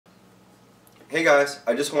Hey guys,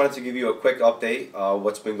 I just wanted to give you a quick update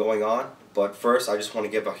what's been going on. But first, I just want to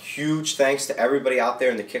give a huge thanks to everybody out there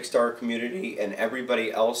in the Kickstarter community and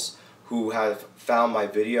everybody else who have found my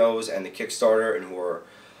videos and the Kickstarter and who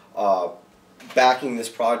are backing this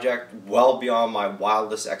project well beyond my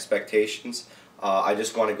wildest expectations. I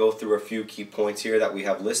just want to go through a few key points here that we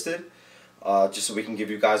have listed, just so we can give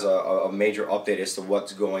you guys a major update as to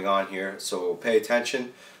what's going on here. So pay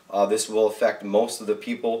attention. This will affect most of the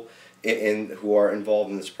people who are involved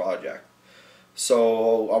in this project.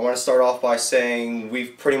 So I want to start off by saying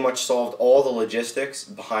we've pretty much solved all the logistics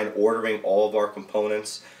behind ordering all of our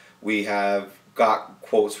components. We have got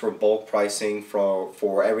quotes for bulk pricing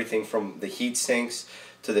for everything from the heat sinks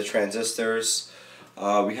to the transistors.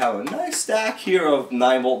 We have a nice stack here of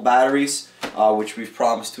 9-volt batteries, which we've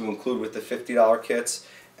promised to include with the $50 kits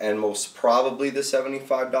and most probably the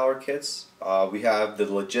 $75 kits. We have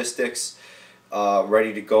the logistics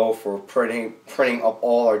ready to go for printing up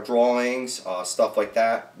all our drawings, stuff like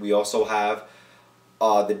that. We also have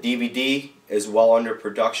the DVD is well under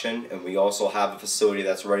production, and we also have a facility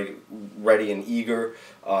that's ready and eager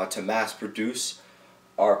to mass produce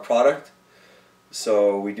our product.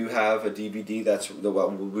 So we do have a DVD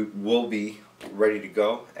will be ready to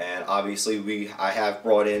go, and obviously I have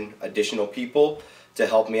brought in additional people to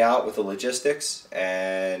help me out with the logistics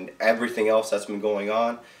and everything else that's been going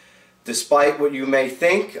on. Despite what you may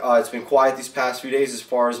think, it's been quiet these past few days as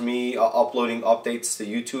far as me uploading updates to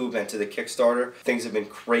YouTube and to the Kickstarter. Things have been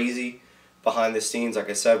crazy behind the scenes. Like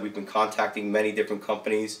I said, we've been contacting many different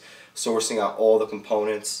companies, sourcing out all the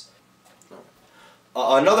components.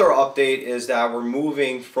 Another update is that we're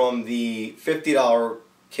moving from the $50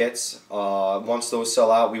 kits. Once those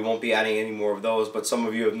sell out, we won't be adding any more of those, but some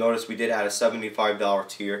of you have noticed we did add a $75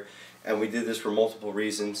 tier, and we did this for multiple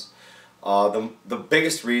reasons. The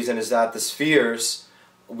biggest reason is that the spheres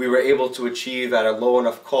we were able to achieve at a low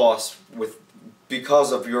enough cost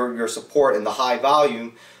because of your support and the high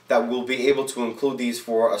volume that we'll be able to include these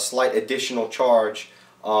for a slight additional charge,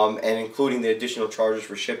 and including the additional charges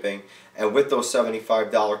for shipping. And with those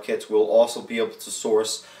 $75 kits, we'll also be able to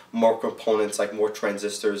source more components like more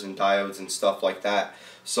transistors and diodes and stuff like that.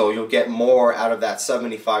 So you'll get more out of that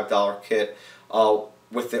 $75 kit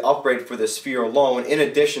with the upgrade for the sphere alone, in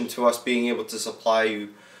addition to us being able to supply you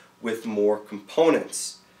with more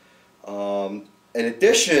components. In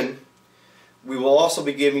addition, we will also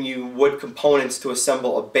be giving you wood components to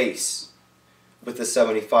assemble a base with the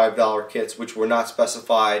 $75 kits, which were not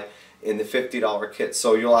specified in the $50 kit.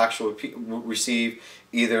 So you'll actually receive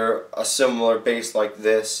either a similar base like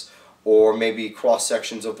this, or maybe cross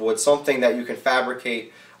sections of wood, something that you can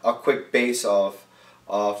fabricate a quick base of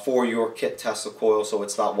for your kit Tesla coil, so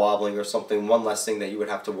it's not wobbling or something. One less thing that you would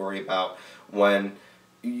have to worry about when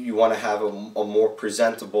you want to have a more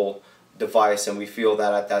presentable device. And we feel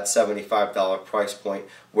that at that $75 price point,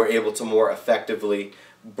 we're able to more effectively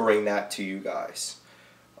bring that to you guys.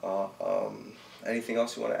 Anything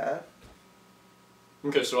else you want to add?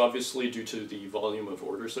 Okay, so obviously due to the volume of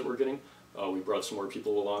orders that we're getting, we brought some more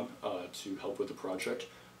people along to help with the project.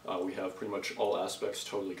 We have pretty much all aspects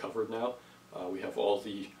totally covered now. We have all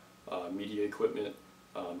the media equipment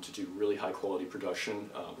to do really high quality production.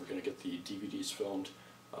 We're going to get the DVDs filmed,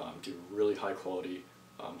 do really high quality,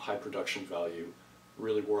 high production value,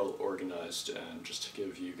 really well organized, and just to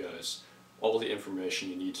give you guys all the information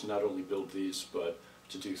you need to not only build these, but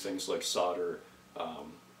to do things like solder,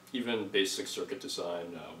 even basic circuit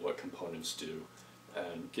design, what components do,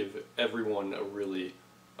 and give everyone a really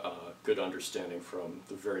good understanding from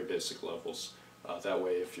the very basic levels. That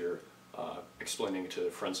way, if you're explaining to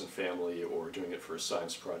friends and family or doing it for a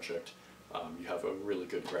science project, you have a really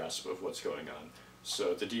good grasp of what's going on.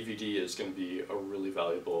 So the DVD is going to be a really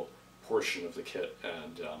valuable portion of the kit,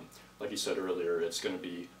 and like you said earlier, it's going to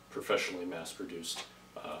be professionally mass produced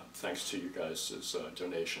thanks to you guys'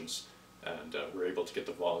 donations, and we're able to get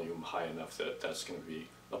the volume high enough that that's going to be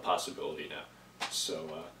a possibility now.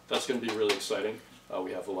 So that's going to be really exciting.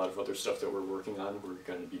 We have a lot of other stuff that we're working on. We're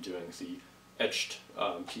going to be doing the etched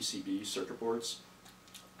PCB circuit boards,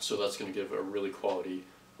 so that's going to give a really quality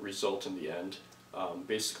result in the end.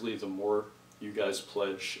 Basically, the more you guys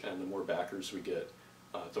pledge and the more backers we get,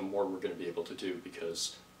 the more we're going to be able to do,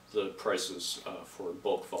 because the prices for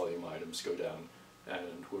bulk volume items go down,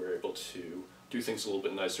 and we're able to do things a little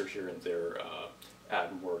bit nicer here and there,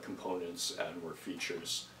 add more components, add more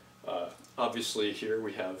features. Obviously here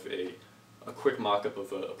we have a quick mock-up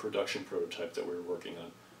of a production prototype that we're working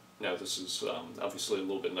on. Now this is obviously a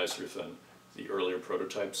little bit nicer than the earlier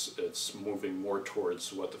prototypes. It's moving more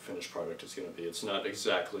towards what the finished product is going to be. It's not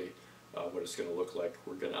exactly what it's going to look like.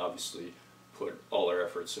 We're going to obviously put all our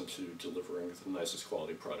efforts into delivering the nicest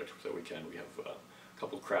quality product that we can. We have a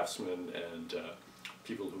couple craftsmen and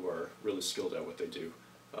people who are really skilled at what they do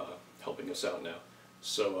helping us out now.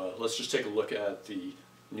 So let's just take a look at the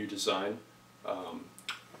new design.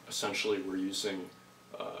 Essentially we're using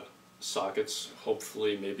sockets.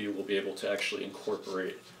 Hopefully maybe we'll be able to actually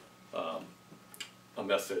incorporate a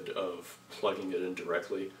method of plugging it in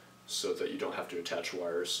directly so that you don't have to attach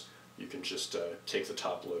wires. You can just take the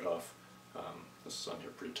top load off. This is on here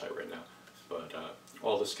pretty tight right now, but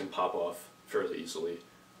all this can pop off fairly easily.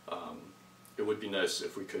 It would be nice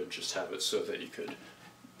if we could just have it so that you could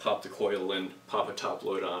pop the coil in, pop a top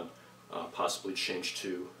load on, possibly change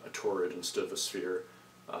to a toroid instead of a sphere,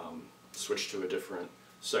 switch to a different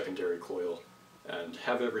secondary coil, and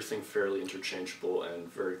have everything fairly interchangeable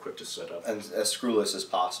and very quick to set up. And as screwless as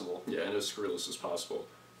possible. Yeah, and as screwless as possible.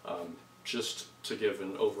 Just to give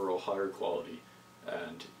an overall higher quality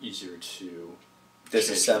and easier to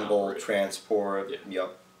disassemble, transport, yeah.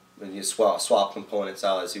 Yep. And you swap components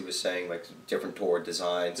out, as he was saying, like different toroid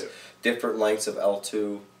designs, Yeah. different lengths of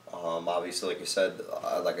L2. Obviously, like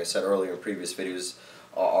I said earlier in previous videos,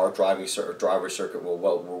 our driver circuit will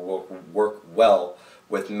work well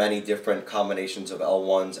with many different combinations of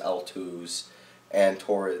L1s, L2s, and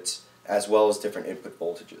toroids, as well as different input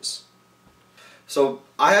voltages. So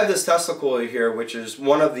I have this Tesla coil here, which is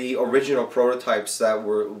one of the original prototypes that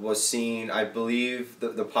was seen. I believe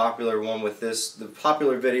the popular one with this, the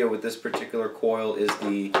popular video with this particular coil is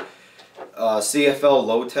the CFL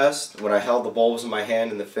load test, when I held the bulbs in my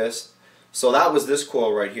hand in the fist. So that was this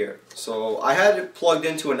coil right here. So I had it plugged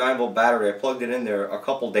into a 9-volt battery. I plugged it in there a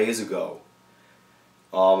couple days ago,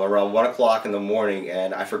 around 1 o'clock in the morning,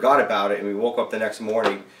 and I forgot about it, and we woke up the next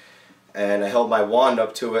morning, and I held my wand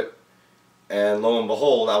up to it, and lo and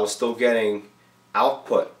behold, I was still getting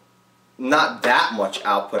output. Not that much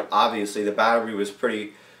output, obviously. The battery was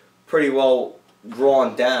pretty well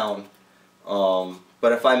drawn down.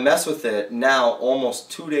 But if I mess with it now,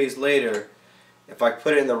 almost 2 days later, if I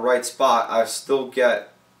put it in the right spot, I still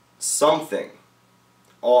get something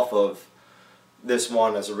off of this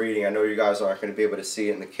one as a reading. I know you guys aren't going to be able to see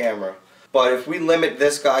it in the camera. But if we limit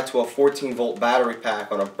this guy to a 14-volt battery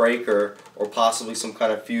pack on a breaker or possibly some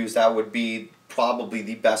kind of fuse, that would be probably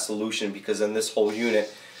the best solution, because then this whole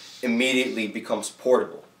unit immediately becomes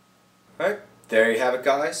portable. Alright, there you have it,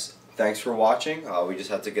 guys. Thanks for watching. We just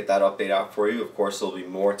had to get that update out for you. Of course, there'll be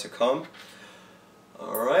more to come.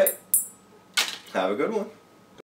 Alright, have a good one.